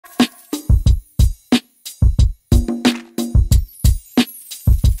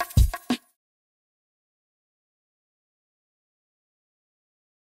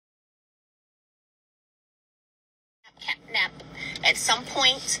nap at some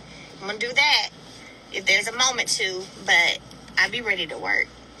point. I'm gonna do that if there's a moment to, but I'll be ready to work.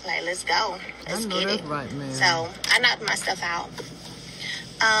 Like, let's go. Let's get it. Right, man. So I knocked my stuff out.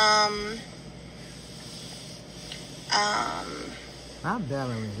 I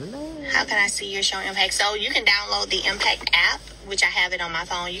barely live. How can I see your show Impact? So you can download the Impact app, which I have it on my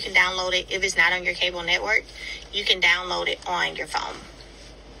phone. You can download it if it's not on your cable network. You can download it on your phone.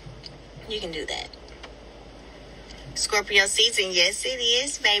 You can do that. Scorpio season, yes, it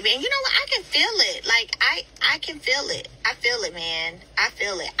is, baby. And you know what? I can feel it. Like I can feel it. I feel it, man. I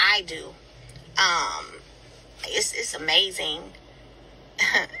feel it. I do. It's amazing.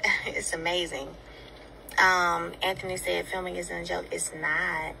 It's amazing. Anthony said filming isn't a joke. It's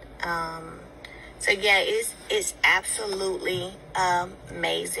not. So yeah, it's absolutely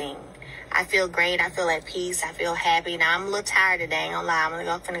amazing. I feel great. I feel at peace. I feel happy. Now I'm a little tired today. Ain't gonna lie. I'm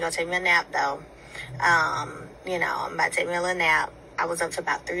gonna go take me a nap though. You know, I'm about to take me a little nap. I was up to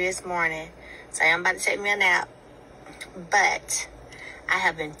about 3 this morning, so I'm about to take me a nap. But I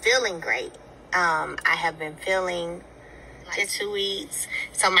have been feeling great. I have been feeling like 2 weeks.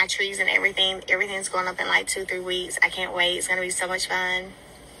 So my trees and everything's going up in like 2-3 weeks. I can't wait. It's gonna be so much fun.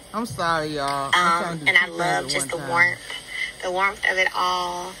 I'm sorry, y'all. And I love just the warmth of it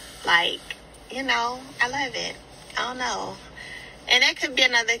all. Like, you know, I love it. I don't know. And that could be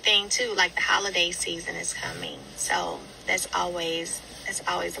another thing too, like the holiday season is coming. So that's always a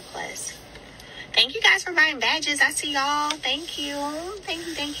plus. Thank you guys for buying badges. I see y'all. Thank you.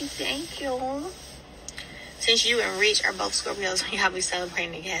 Thank you. Since you and Rich are both Scorpios, y'all be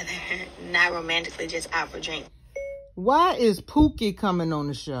celebrating together. Not romantically, just out for drink. Why is Pookie coming on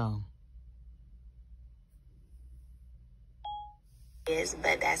the show?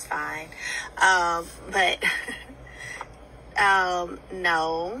 But that's fine.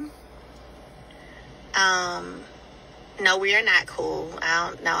 No, we are not cool.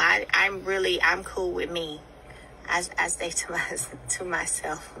 I'm cool with me. I stay to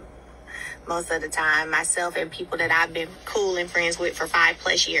myself most of the time. Myself and people that I've been cool and friends with for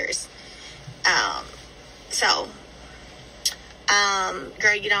 5+ years.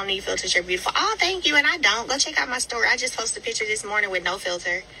 Girl, you don't need filters. You're beautiful. Oh, thank you. And I don't. Go check out my story. I just posted a picture this morning with no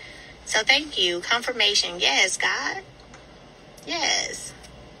filter. So thank you. Confirmation. Yes, God. Yes.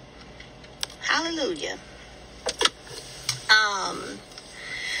 Hallelujah. Are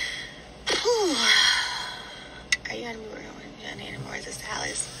you gonna need more of this,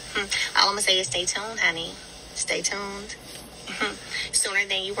 Alice? All I'm gonna say is stay tuned, honey. Stay tuned. Sooner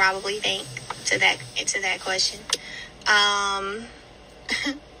than you probably think to that question.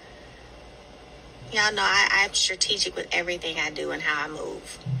 Y'all know I'm strategic with everything I do and how I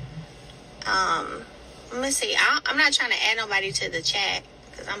move. Let me see. I'm not trying to add nobody to the chat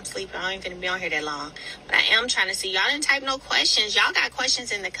because I'm sleeping. I ain't gonna be on here that long. But I am trying to see. Y'all didn't type no questions. Y'all got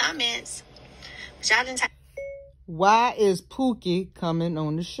questions in the comments. But y'all didn't type. Why is Pookie coming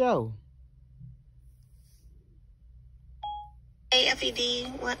on the show? Hey,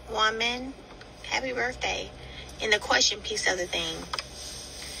 FED woman, happy birthday. And the question piece of the thing.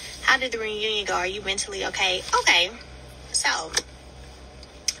 How did the reunion go? Are you mentally okay? Okay. So,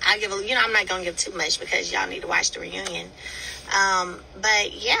 I'm not going to give too much because y'all need to watch the reunion.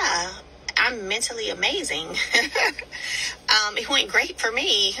 But yeah, I'm mentally amazing. It went great for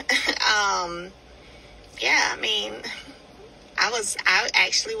me. Yeah, I mean, I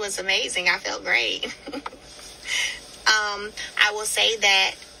actually was amazing. I felt great. I will say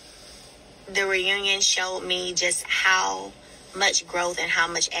that the reunion showed me just how much growth and how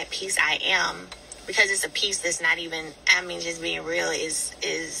much at peace I am, because it's a peace that's not even, I mean, just being real is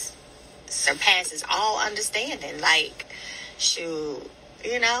surpasses all understanding. Like, shoot,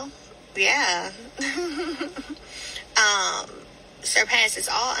 yeah. Surpasses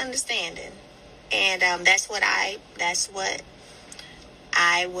all understanding. And that's what I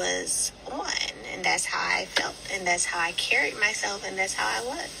was on, and that's how I felt, and that's how I carried myself, and that's how I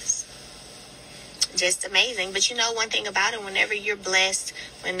was. Just amazing. But one thing about it, whenever you're blessed,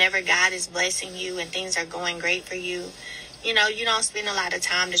 whenever God is blessing you and things are going great for you, you don't spend a lot of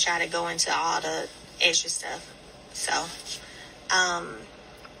time to try to go into all the extra stuff. So,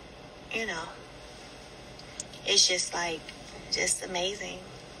 it's just amazing.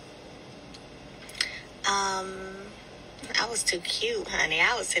 I was too cute, honey.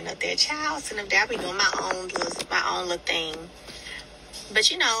 I was sitting up there. I was sitting up there. I be doing my own little thing. But,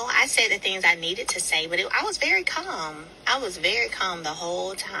 I said the things I needed to say, but I was very calm. I was very calm the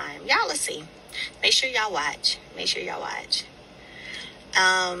whole time. Y'all, let's see. Make sure y'all watch.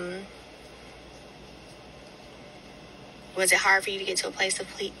 Was it hard for you to get to a place of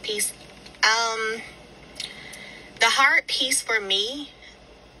peace? The hard piece for me,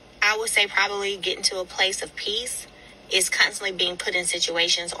 I would say probably getting to a place of peace, is constantly being put in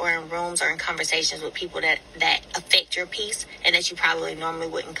situations or in rooms or in conversations with people that affect your peace and that you probably normally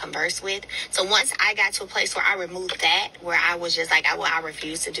wouldn't converse with. So once I got to a place where I removed that, where I was just like, I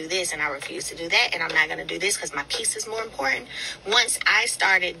refuse to do this and I refuse to do that, and I'm not going to do this because my peace is more important. Once I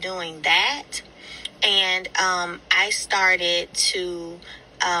started doing that, and I started to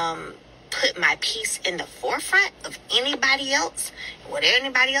put my peace in the forefront of anybody else, what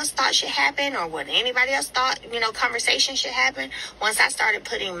anybody else thought should happen, or what anybody else thought, conversation should happen. Once I started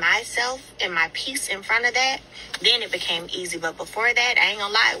putting myself and my peace in front of that, then it became easy. But before that, I ain't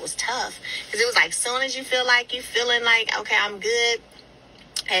gonna lie, it was tough. Because it was like, soon as you feel like you feeling like, okay, I'm good,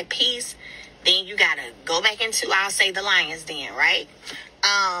 at peace, then you gotta go back into, I'll say, the lion's den, right?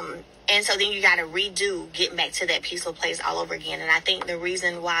 And so then you got to redo getting back to that peaceful place all over again. And I think the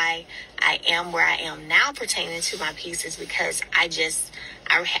reason why I am where I am now pertaining to my peace is because I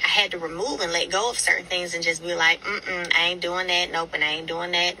had to remove and let go of certain things and just be like, I ain't doing that. Nope. And I ain't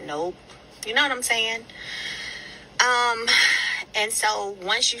doing that. Nope. You know what I'm saying? And so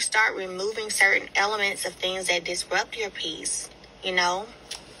once you start removing certain elements of things that disrupt your peace,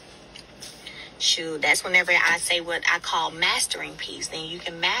 shoot, that's whenever I say what I call mastering peace. Then you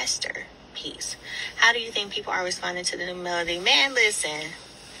can master peace. How do you think people are responding to the new melody? Man, listen.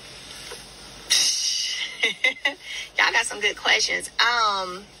 Y'all got some good questions.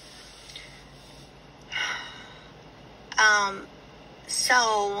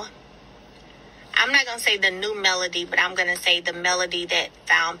 So I'm not going to say the new melody, but I'm going to say the melody that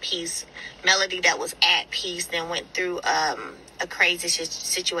found peace, melody that was at peace, then went through a crazy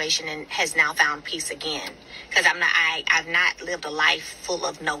situation and has now found peace again. Because I've not lived a life full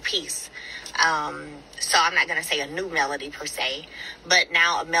of no peace. So I'm not going to say a new melody per se, but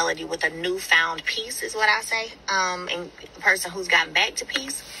now a melody with a newfound peace is what I say. And a person who's gotten back to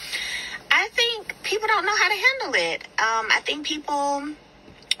peace. I think people don't know how to handle it. I think people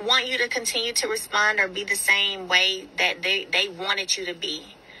want you to continue to respond or be the same way that they wanted you to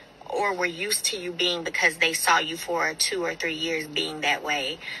be, or were used to you being, because they saw you for 2 or 3 years being that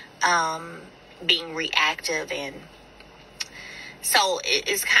way, being reactive. And so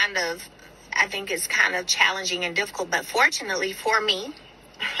it's kind of, I think it's kind of challenging and difficult. But fortunately for me,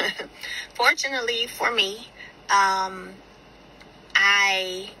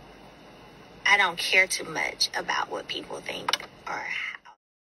 I don't care too much about what people think or